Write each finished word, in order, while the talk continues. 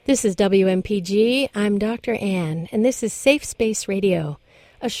This is WMPG. I'm Dr. Ann, and this is Safe Space Radio,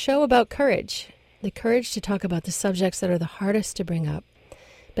 a show about courage, the courage to talk about the subjects that are the hardest to bring up,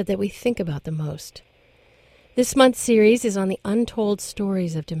 but that we think about the most. This month's series is on the untold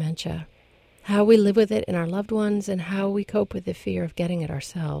stories of dementia, how we live with it in our loved ones, and how we cope with the fear of getting it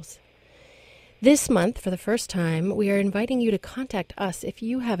ourselves. This month, for the first time, we are inviting you to contact us if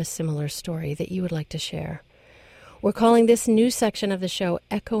you have a similar story that you would like to share. We're calling this new section of the show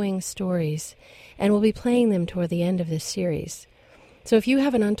Echoing Stories, and we'll be playing them toward the end of this series. So if you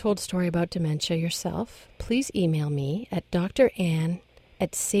have an untold story about dementia yourself, please email me at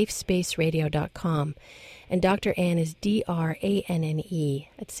drann@safespaceradio.com. And Dr. Ann is DRANNE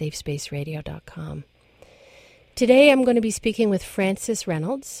at safespaceradio.com. Today I'm going to be speaking with Frances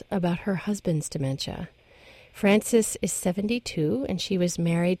Reynolds about her husband's dementia. Frances is 72, and she was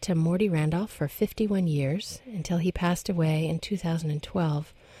married to Morty Randolph for 51 years until he passed away in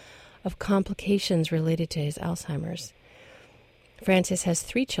 2012 of complications related to his Alzheimer's. Frances has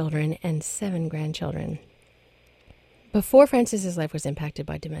 3 children and 7 grandchildren. Before Frances's life was impacted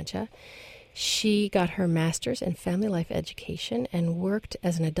by dementia, she got her master's in family life education and worked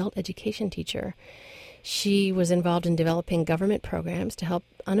as an adult education teacher. She was involved in developing government programs to help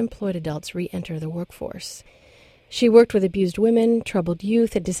unemployed adults re-enter the workforce. She worked with abused women, troubled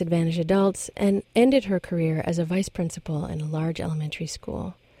youth, and disadvantaged adults, and ended her career as a vice principal in a large elementary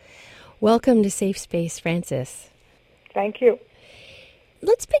school. Welcome to Safe Space, Frances. Thank you.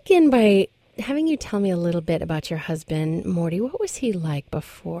 Let's begin by having you tell me a little bit about your husband, Morty. What was he like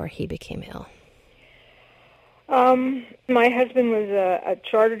before he became ill? My husband was a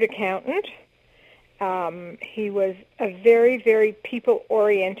chartered accountant. He was a very, very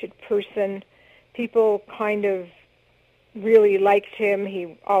people-oriented person. People kind of really liked him.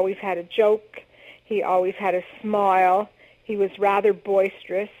 He always had a joke. He always had a smile. He was rather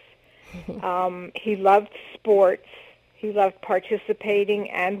boisterous. He loved sports. He loved participating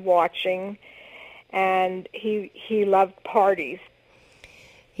and watching. And he loved parties.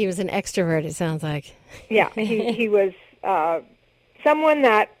 He was an extrovert, it sounds like. Yeah, he was someone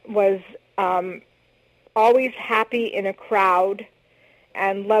that was always happy in a crowd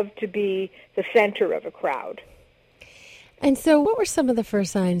and loved to be the center of a crowd. And so what were some of the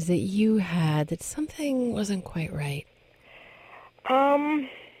first signs that you had that something wasn't quite right?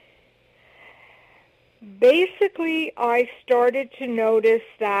 Basically, I started to notice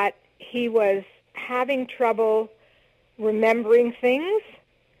that he was having trouble remembering things.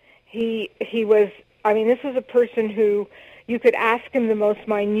 He was, this was a person who you could ask him the most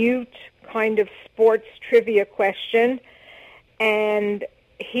minute kind of sports trivia question, and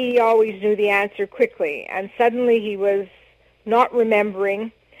he always knew the answer quickly. And suddenly he was not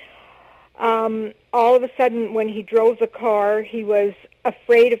remembering. All of a sudden, when he drove the car, he was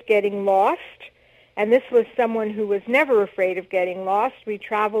afraid of getting lost. And this was someone who was never afraid of getting lost. We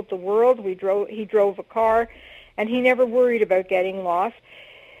traveled the world. He drove a car, and he never worried about getting lost.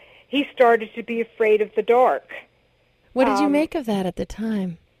 He started to be afraid of the dark. What did you make of that at the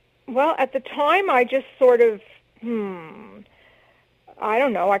time? Well, at the time, I just sort of, I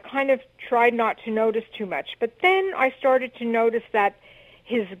don't know, I kind of tried not to notice too much. But then I started to notice that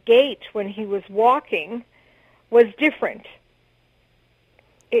his gait when he was walking was different,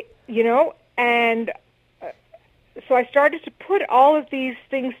 and so I started to put all of these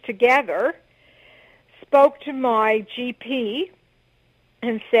things together, spoke to my GP,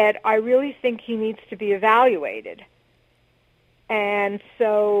 and said, I really think he needs to be evaluated. And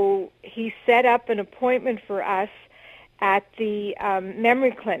so he set up an appointment for us at the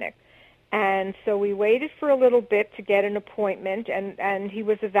memory clinic. And so we waited for a little bit to get an appointment, and he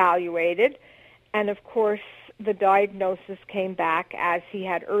was evaluated. And, of course, the diagnosis came back as he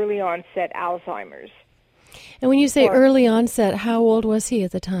had early onset Alzheimer's. And when you say early onset, how old was he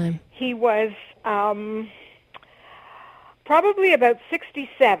at the time? He was probably about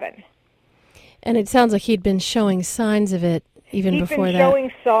 67. And it sounds like he'd been showing signs of it even before that. He'd been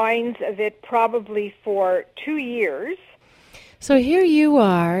showing signs of it probably for 2 years. So here you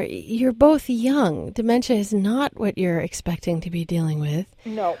are, you're both young. Dementia is not what you're expecting to be dealing with.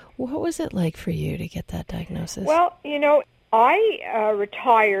 No. What was it like for you to get that diagnosis? Well, I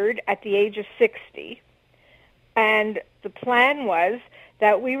retired at the age of 60, and the plan was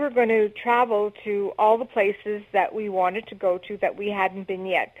that we were going to travel to all the places that we wanted to go to that we hadn't been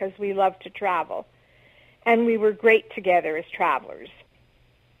yet, because we love to travel. And we were great together as travelers.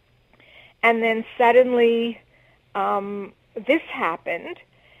 And then suddenly this happened.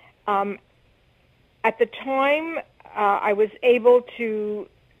 At the time, I was able to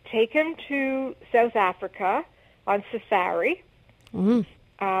take him to South Africa on safari.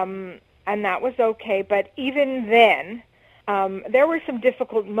 and that was okay. But even then, there were some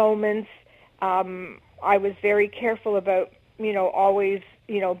difficult moments. I was very careful about, always,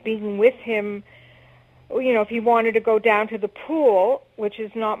 being with him. If he wanted to go down to the pool, which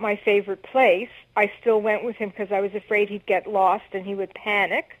is not my favorite place, I still went with him because I was afraid he'd get lost and he would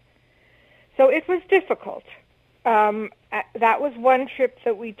panic. So it was difficult. That was one trip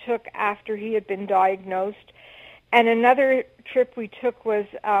that we took after he had been diagnosed. And another trip we took was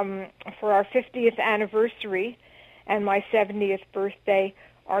for our 50th anniversary and my 70th birthday.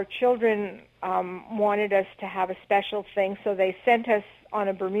 Our children wanted us to have a special thing, so they sent us on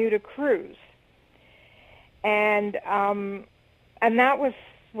a Bermuda cruise. And that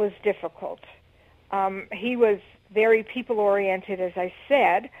was difficult. He was very people-oriented, as I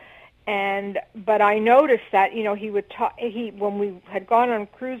said, but I noticed that he would talk. When we had gone on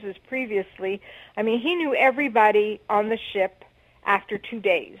cruises previously, he knew everybody on the ship after 2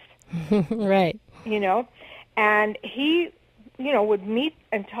 days. Right. And he would meet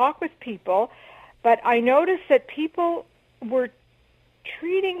and talk with people, but I noticed that people were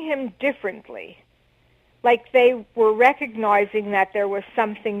treating him differently. Like they were recognizing that there was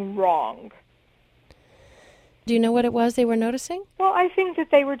something wrong. Do you know what it was they were noticing? Well, I think that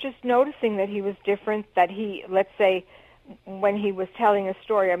they were just noticing that he was different, that let's say, when he was telling a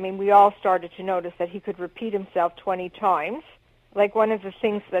story, we all started to notice that he could repeat himself 20 times. Like one of the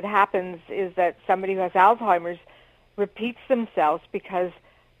things that happens is that somebody who has Alzheimer's repeats themselves because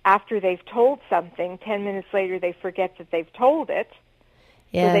after they've told something, 10 minutes later they forget that they've told it,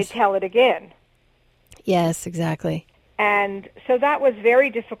 yes. So they tell it again. Yes, exactly. And so that was very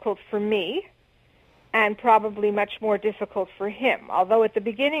difficult for me and probably much more difficult for him. Although at the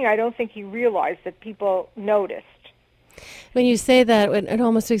beginning I don't think he realized that people noticed. When you say that, it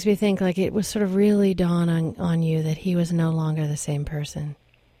almost makes me think like it was sort of really dawn on you that he was no longer the same person.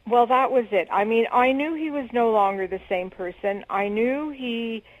 Well, that was it. I knew he was no longer the same person. I knew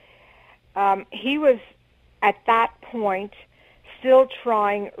he was at that point still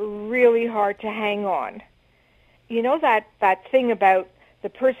trying really hard to hang on. That thing about the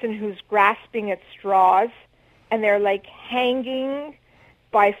person who's grasping at straws and they're like hanging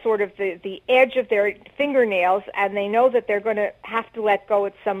by sort of the edge of their fingernails and they know that they're going to have to let go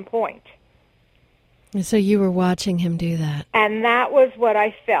at some point. And so you were watching him do that. And that was what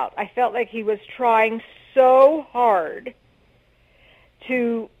I felt. I felt like he was trying so hard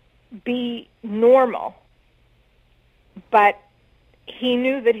to be normal, but he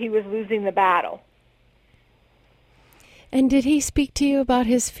knew that he was losing the battle. And did he speak to you about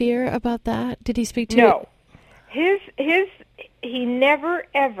his fear about that? Did he speak to you? No. He never,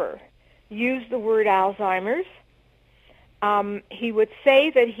 ever used the word Alzheimer's. He would say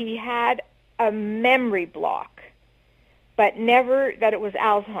that he had a memory block, but never that it was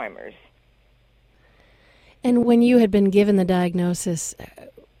Alzheimer's. And when you had been given the diagnosis,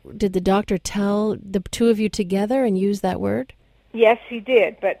 did the doctor tell the two of you together and use that word? Yes, he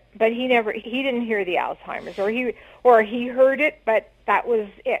did, but he didn't hear the Alzheimer's, or he heard it, but that was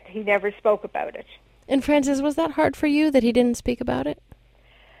it. He never spoke about it. And Frances, was that hard for you that he didn't speak about it?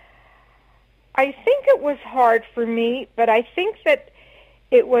 I think it was hard for me, but I think that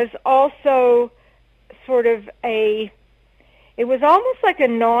it was also sort of it was almost like a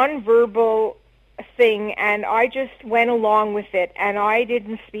nonverbal thing, and I just went along with it, and I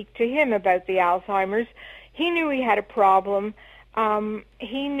didn't speak to him about the Alzheimer's. He knew he had a problem.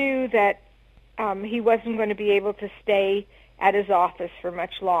 He knew that he wasn't going to be able to stay at his office for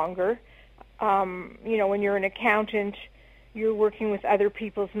much longer. When you're an accountant, you're working with other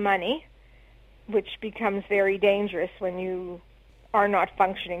people's money, which becomes very dangerous when you are not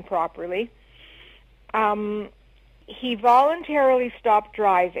functioning properly. He voluntarily stopped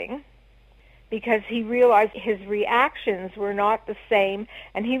driving because he realized his reactions were not the same,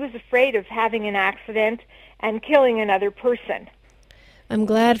 and he was afraid of having an accident and killing another person. I'm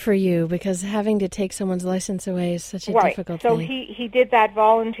glad for you, because having to take someone's license away is such a difficult thing. So he did that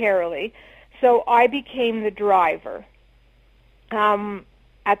voluntarily. So I became the driver.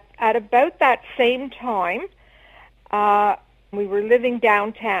 At about that same time, we were living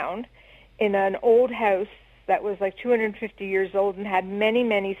downtown in an old house that was like 250 years old and had many,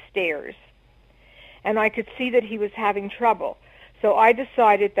 many stairs. And I could see that he was having trouble. So I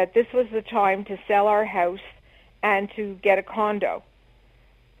decided that this was the time to sell our house and to get a condo.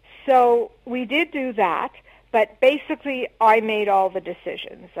 So we did do that, but basically I made all the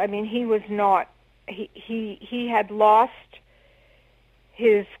decisions. He was not, he had lost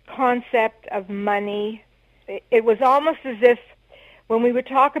his concept of money. It was almost as if when we would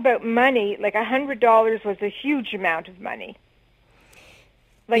talk about money, like $100 was a huge amount of money.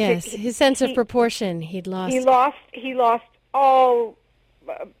 Like yes, his sense of proportion, he'd lost. He lost all,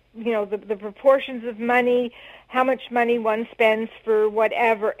 the proportions of money, how much money one spends for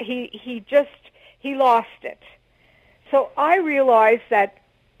whatever. He lost it. So I realized that,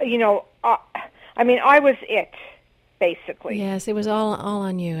 I was it, basically. Yes, it was all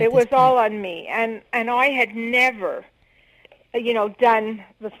on you. It was all on me, and I had never, done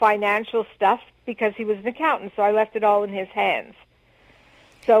the financial stuff because he was an accountant, so I left it all in his hands.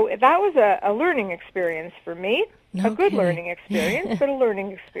 So that was a learning experience for me, a good learning experience, but a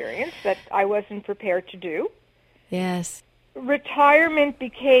learning experience that I wasn't prepared to do. Yes. Retirement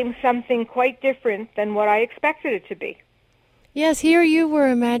became something quite different than what I expected it to be. Yes, here you were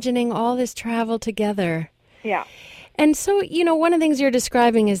imagining all this travel together. Yeah. And so, one of the things you're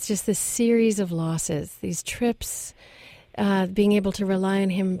describing is just this series of losses, these trips, being able to rely on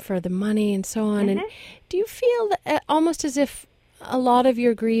him for the money and so on. Mm-hmm. And do you feel that, almost as if a lot of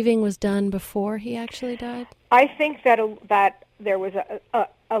your grieving was done before he actually died? I think that there was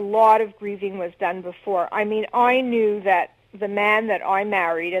a lot of grieving was done before. I mean, I knew that the man that I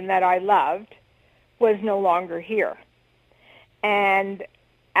married and that I loved was no longer here. And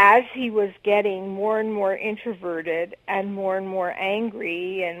as he was getting more and more introverted and more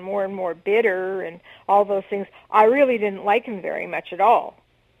angry and more bitter and all those things, I really didn't like him very much at all.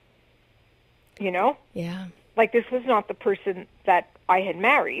 Yeah. Like, this was not the person that I had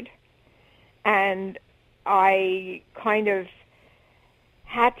married. And I kind of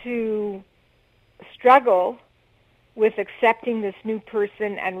had to struggle with accepting this new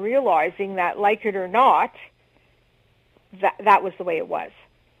person and realizing that, like it or not, that was the way it was.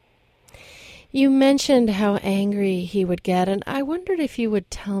 You mentioned how angry he would get, and I wondered if you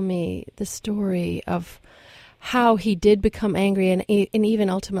would tell me the story of how he did become angry and even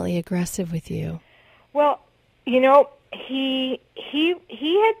ultimately aggressive with you. Well, he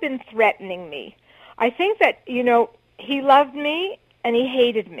had been threatening me. I think that, he loved me and he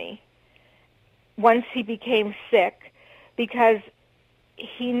hated me once he became sick, because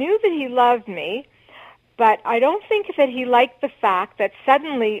he knew that he loved me, but I don't think that he liked the fact that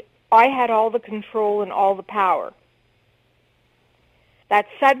suddenly I had all the control and all the power. That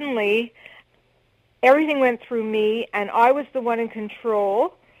suddenly everything went through me and I was the one in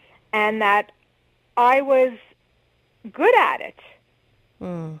control, and that I was good at it.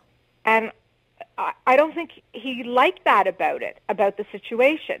 Mm. And I don't think he liked that about the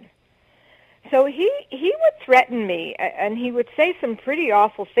situation. So he would threaten me, and he would say some pretty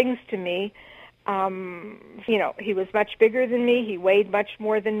awful things to me. He was much bigger than me. He weighed much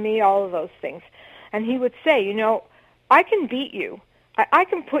more than me, all of those things. And he would say, I can beat you. I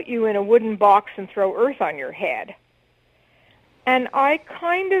can put you in a wooden box and throw earth on your head. And I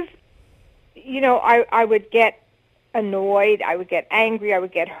kind of, I would get annoyed. I would get angry. I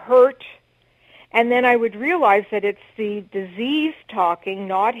would get hurt. And then I would realize that it's the disease talking,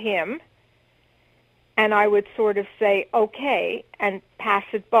 not him. And I would sort of say, okay, and pass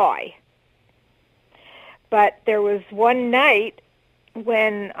it by. But there was one night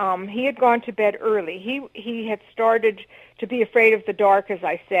when he had gone to bed early. He had started to be afraid of the dark, as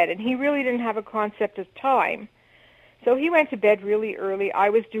I said, and he really didn't have a concept of time. So he went to bed really early. I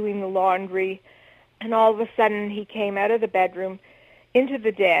was doing the laundry, and all of a sudden he came out of the bedroom into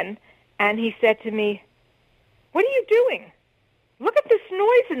the den, and he said to me, "What are you doing? Look at this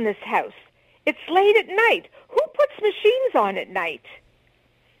noise in this house. It's late at night. Who puts machines on at night?"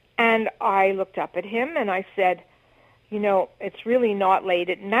 And I looked up at him and I said, it's really not late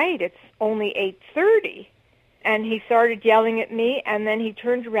at night. It's only 8:30. And he started yelling at me, and then he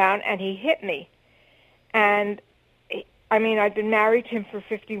turned around and he hit me. And, I'd been married to him for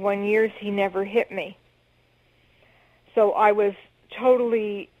 51 years. He never hit me. So I was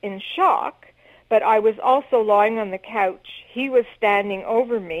totally in shock, but I was also lying on the couch. He was standing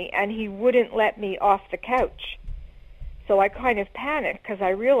over me, and he wouldn't let me off the couch. So I kind of panicked because I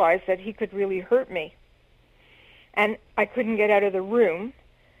realized that he could really hurt me. And I couldn't get out of the room.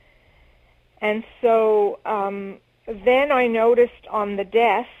 And so then I noticed on the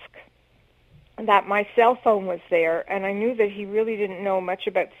desk that my cell phone was there, and I knew that he really didn't know much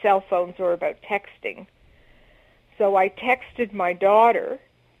about cell phones or about texting. So I texted my daughter.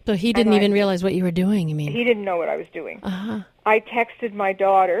 So he didn't even realize what you were doing, you mean? He didn't know what I was doing. Uh-huh. I texted my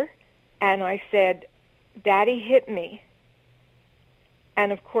daughter, and I said, "Daddy hit me."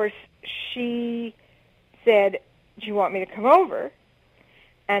 And, of course, she said, "Do you want me to come over?"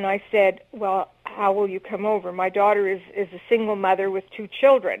 And I said, "Well, how will you come over? My daughter is a single mother with 2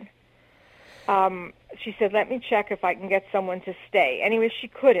 children." She said, "Let me check if I can get someone to stay." Anyway, she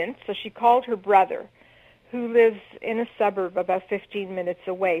couldn't, so she called her brother, who lives in a suburb about 15 minutes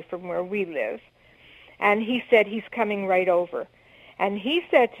away from where we live. And he said he's coming right over. And he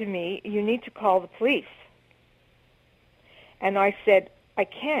said to me, you need to call the police. And I said, I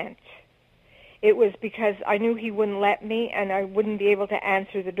can't. It was because I knew he wouldn't let me and I wouldn't be able to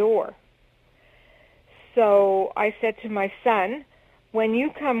answer the door. So I said to my son, when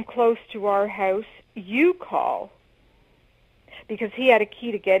you come close to our house, you call. Because he had a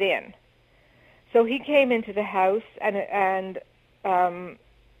key to get in. So he came into the house, and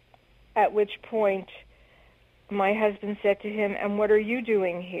at which point my husband said to him, and what are you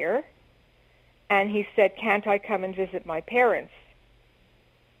doing here? And he said, can't I come and visit my parents?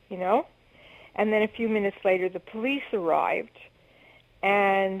 You know? And then a few minutes later, the police arrived,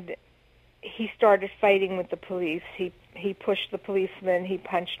 and he started fighting with the police. He pushed the policeman. He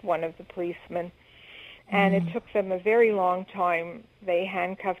punched one of the policemen. And it took them a very long time. They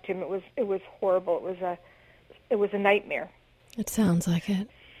handcuffed him. It was horrible. It was a nightmare. It sounds like it.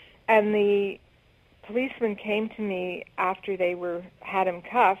 And the policeman came to me after they had him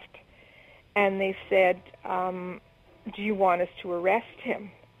cuffed, and they said, do you want us to arrest him?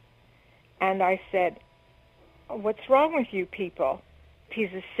 And I said, what's wrong with you people?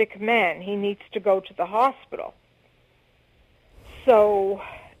 He's a sick man. He needs to go to the hospital. So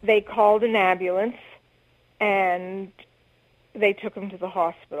they called an ambulance, and they took him to the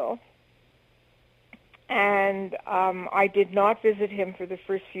hospital. And I did not visit him for the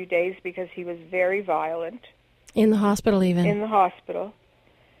first few days because he was very violent. In the hospital even? In the hospital.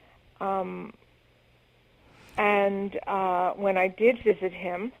 And when I did visit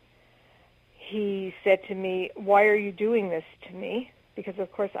him, he said to me, why are you doing this to me? Because,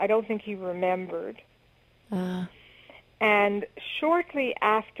 of course, I don't think he remembered. And shortly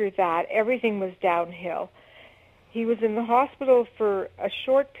after that, everything was downhill. He was in the hospital for a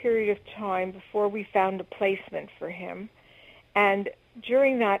short period of time before we found a placement for him. And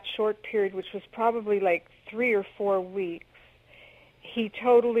during that short period, which was probably like 3 or 4 weeks, he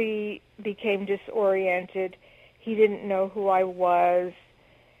totally became disoriented. He didn't know who I was.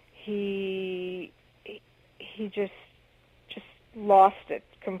 He just lost it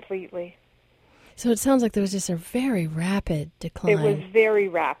completely. So it sounds like there was just a very rapid decline. It was very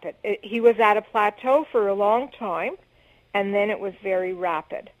rapid. He was at a plateau for a long time, and then it was very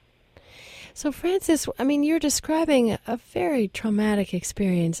rapid. So, Frances, I mean, you're describing a very traumatic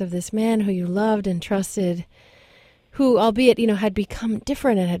experience of this man who you loved and trusted, who, albeit, had become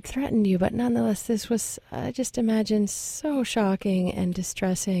different and had threatened you, but nonetheless, this was, I just imagine, so shocking and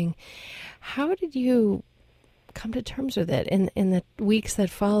distressing. How did you come to terms with it in the weeks that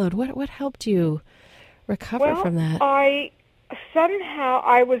followed? What helped you recover from that?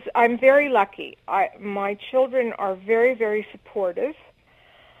 I'm very lucky. My children are very, very supportive.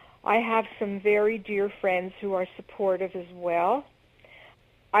 I have some very dear friends who are supportive as well.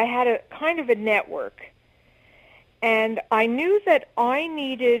 I had a kind of a network, and I knew that I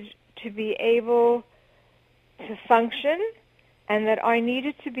needed to be able to function, and that I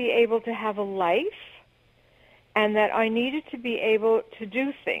needed to be able to have a life, and that I needed to be able to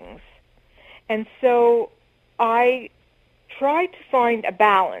do things. And so I tried to find a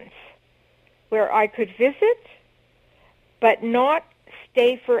balance where I could visit, but not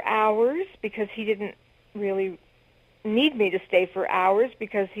stay for hours, because he didn't really need me to stay for hours,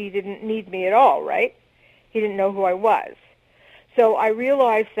 because he didn't need me at all, right? He didn't know who I was. So I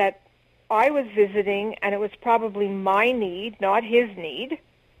realized that I was visiting, and it was probably my need, not his need,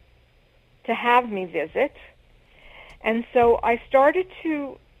 to have me visit. And so I started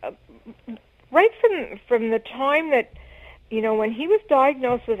to, right from the time that, when he was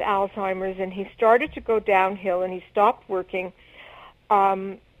diagnosed with Alzheimer's and he started to go downhill and he stopped working,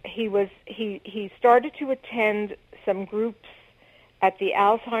 he started to attend some groups at the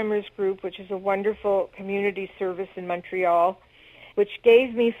Alzheimer's group, which is a wonderful community service in Montreal, which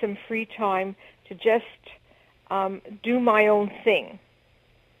gave me some free time to just do my own thing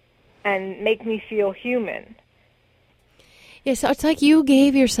and make me feel human. Yeah, so it's like you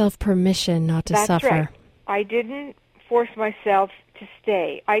gave yourself permission not to suffer. That's right. I didn't force myself to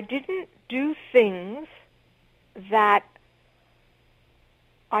stay. I didn't do things that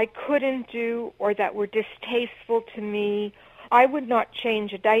I couldn't do or that were distasteful to me. I would not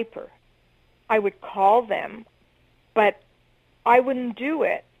change a diaper. I would call them, but I wouldn't do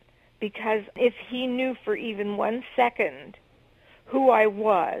it, because if he knew for even 1 second who I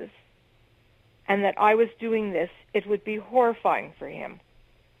was and that I was doing this, it would be horrifying for him.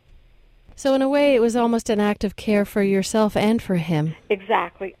 So in a way, it was almost an act of care for yourself and for him.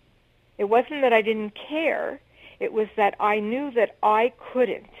 Exactly. It wasn't that I didn't care. It was that I knew that I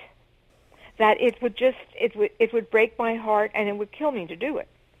couldn't, that it would break my heart and it would kill me to do it.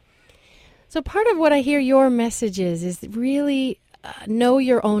 So part of what I hear your message is really know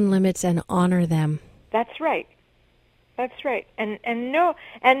your own limits and honor them. That's right. That's right. And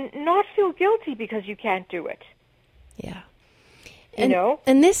not feel guilty because you can't do it. Yeah. And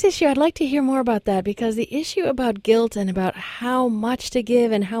And this issue, I'd like to hear more about that, because the issue about guilt and about how much to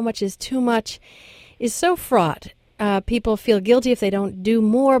give and how much is too much is so fraught. People feel guilty if they don't do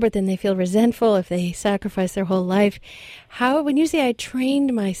more, but then they feel resentful if they sacrifice their whole life. When you say I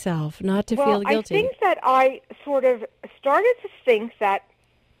trained myself not to feel guilty? I think that I sort of started to think that,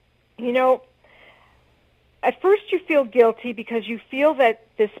 at first you feel guilty because you feel that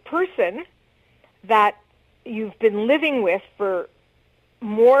this person that you've been living with for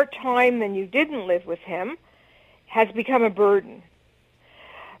more time than you didn't live with him has become a burden.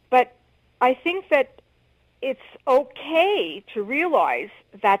 But I think that it's okay to realize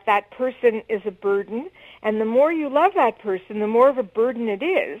that that person is a burden, and the more you love that person, the more of a burden it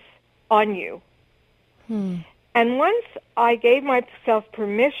is on you. And once I gave myself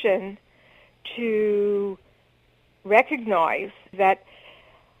permission to recognize that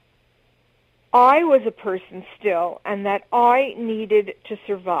I was a person still and that I needed to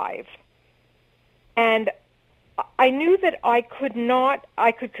survive, and I knew that I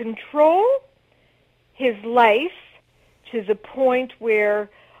could control his life to the point where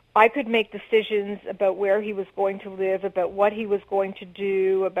I could make decisions about where he was going to live, about what he was going to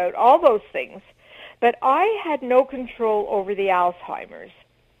do, about all those things. But I had no control over the Alzheimer's.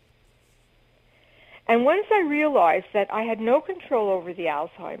 And once I realized that I had no control over the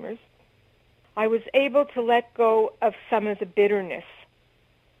Alzheimer's, I was able to let go of some of the bitterness.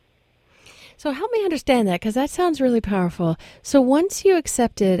 So help me understand that, because that sounds really powerful. So once you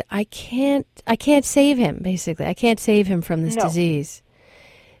accepted, I can't save him, basically. I can't save him from this disease.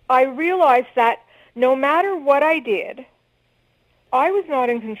 I realized that no matter what I did, I was not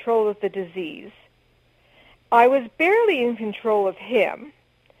in control of the disease. I was barely in control of him.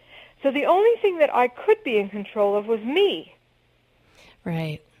 So the only thing that I could be in control of was me.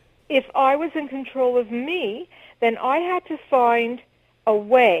 Right. If I was in control of me, then I had to find a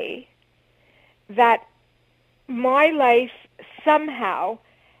way that my life somehow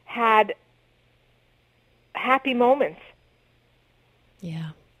had happy moments. Yeah.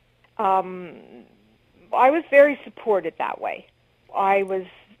 I was very supported that way. I was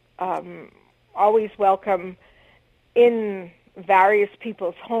always welcome in various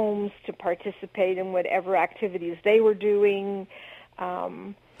people's homes to participate in whatever activities they were doing.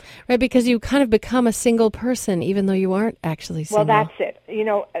 Right, because you kind of become a single person, even though you aren't actually single. Well, that's it.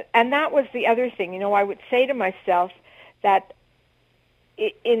 And that was the other thing. I would say to myself that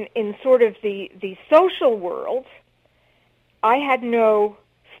in sort of the social world, I had no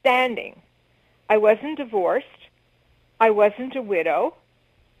standing. I wasn't divorced. I wasn't a widow.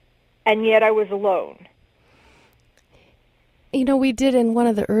 And yet I was alone. We did in one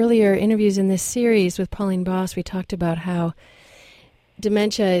of the earlier interviews in this series with Pauline Boss, we talked about how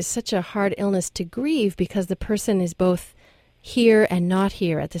dementia is such a hard illness to grieve because the person is both here and not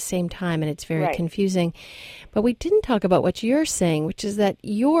here at the same time, and it's very confusing. But we didn't talk about what you're saying, which is that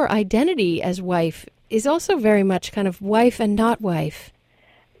your identity as wife is also very much kind of wife and not wife.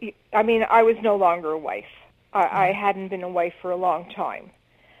 I mean, I was no longer a wife. I hadn't been a wife for a long time.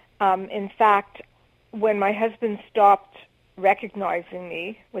 In fact, when my husband stopped recognizing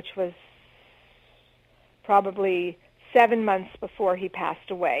me, which was probably 7 months before he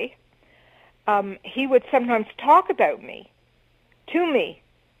passed away, he would sometimes talk about me, to me.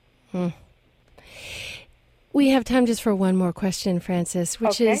 We have time just for one more question, Frances,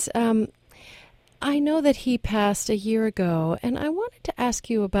 which is, I know that he passed a year ago, and I wanted to ask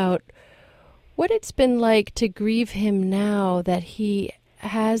you about what it's been like to grieve him now that he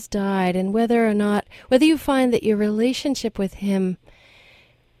has died, and whether you find that your relationship with him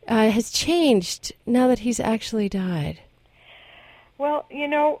has changed now that he's actually died. Well,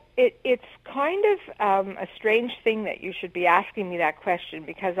 it's kind of a strange thing that you should be asking me that question,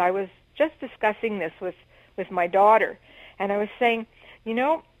 because I was just discussing this with my daughter, and I was saying,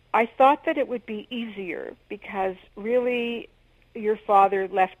 I thought that it would be easier because really your father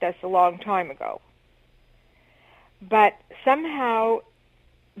left us a long time ago. But somehow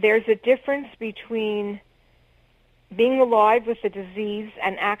there's a difference between being alive with the disease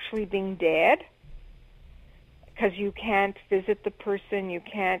and actually being dead, because you can't visit the person, you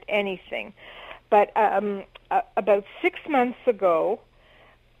can't anything. But about 6 months ago,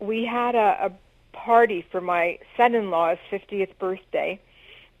 we had a party for my son-in-law's 50th birthday,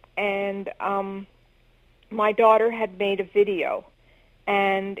 and my daughter had made a video,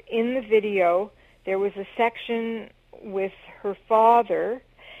 And in the video, there was a section with her father,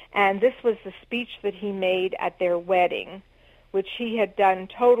 and this was the speech that he made at their wedding, which he had done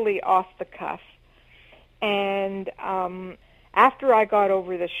totally off the cuff. And after I got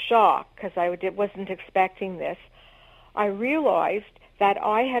over the shock, because I wasn't expecting this, I realized that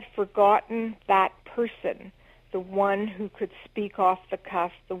I had forgotten that person, the one who could speak off the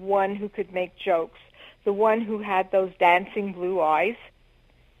cuff, the one who could make jokes, the one who had those dancing blue eyes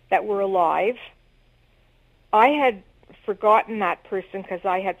that were alive. I had forgotten that person because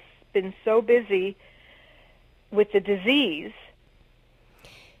I had been so busy with the disease.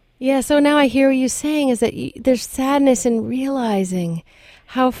 Yeah, so now I hear what you're saying is that there's sadness in realizing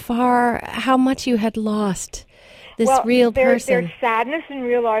how much you had lost this real person. There's sadness in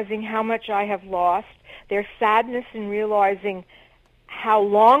realizing how much I have lost. There's sadness in realizing how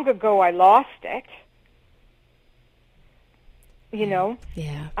long ago I lost it. You know?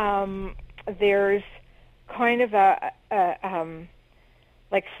 Yeah. There's kind of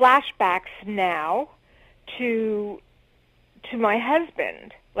like flashbacks now to my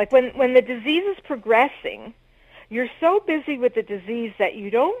husband. Like when the disease is progressing, you're so busy with the disease that you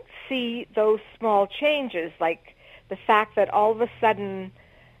don't see those small changes, like the fact that all of a sudden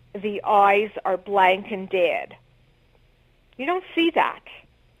the eyes are blank and dead. You don't see that.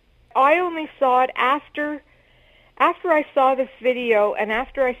 I only saw it after I saw this video and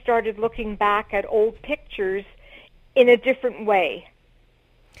after I started looking back at old pictures in a different way.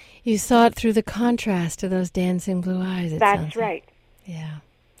 You saw it through the contrast to those dancing blue eyes. That's right. Yeah.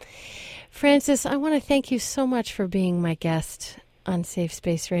 Frances, I want to thank you so much for being my guest on Safe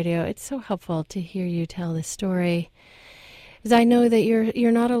Space Radio. It's so helpful to hear you tell this story, because I know that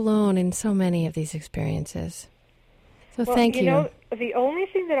you're not alone in so many of these experiences. So thank you. You know, the only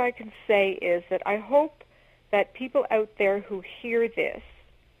thing that I can say is that I hope that people out there who hear this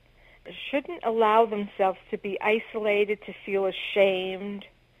shouldn't allow themselves to be isolated, to feel ashamed,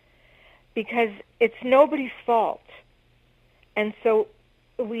 because it's nobody's fault. And so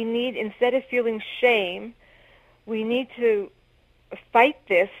we need, instead of feeling shame, we need to fight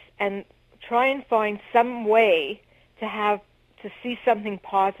this and try and find some way to see something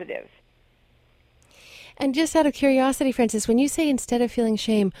positive. And just out of curiosity, Frances, when you say instead of feeling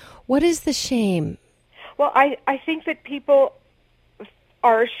shame, what is the shame? Well, I think that people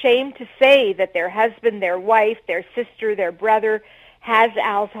are ashamed to say that their husband, their wife, their sister, their brother has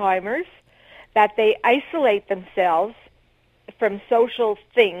Alzheimer's, that they isolate themselves from social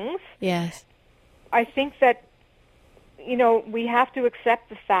things. Yes. I think that, you know, we have to accept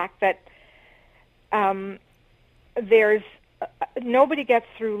the fact that nobody gets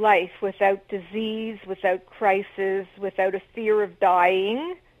through life without disease, without crisis, without a fear of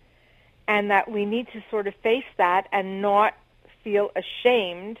dying, and that we need to sort of face that and not feel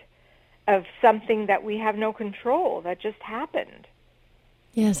ashamed of something that we have no control, that just happened.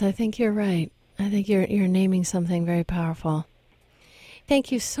 Yes, I think you're right. I think you're naming something very powerful.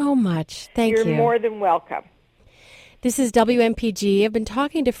 Thank you so much. Thank you. You're more than welcome. This is WMPG. I've been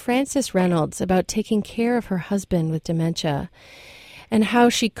talking to Frances Reynolds about taking care of her husband with dementia and how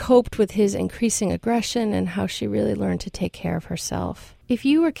she coped with his increasing aggression and how she really learned to take care of herself. If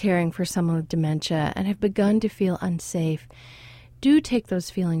you are caring for someone with dementia and have begun to feel unsafe, do take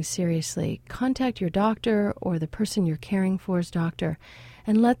those feelings seriously. Contact your doctor or the person you're caring for's doctor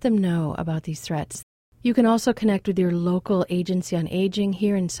and let them know about these threats. You can also connect with your local agency on aging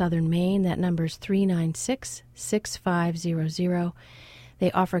here in southern Maine. That number is 396-6500.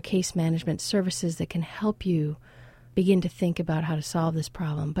 They offer case management services that can help you begin to think about how to solve this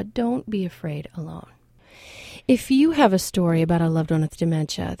problem, but don't be afraid alone. If you have a story about a loved one with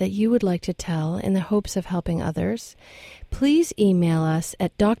dementia that you would like to tell in the hopes of helping others, please email us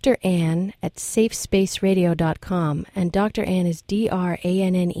at drann@safespaceradio.com, and Dr. Ann is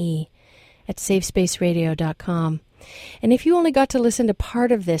DRANNE at safespaceradio.com. And if you only got to listen to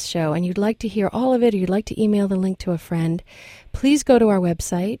part of this show and you'd like to hear all of it, or you'd like to email the link to a friend, please go to our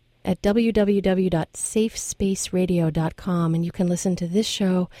website at www.safespaceradio.com, and you can listen to this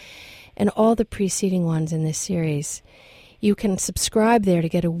show and all the preceding ones in this series. You can subscribe there to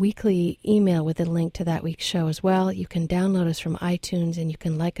get a weekly email with a link to that week's show as well. You can download us from iTunes, and you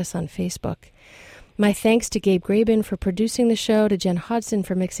can like us on Facebook. My thanks to Gabe Graben for producing the show, to Jen Hodson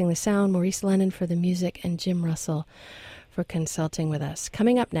for mixing the sound, Maurice Lennon for the music, and Jim Russell for consulting with us.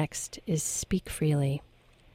 Coming up next is Speak Freely.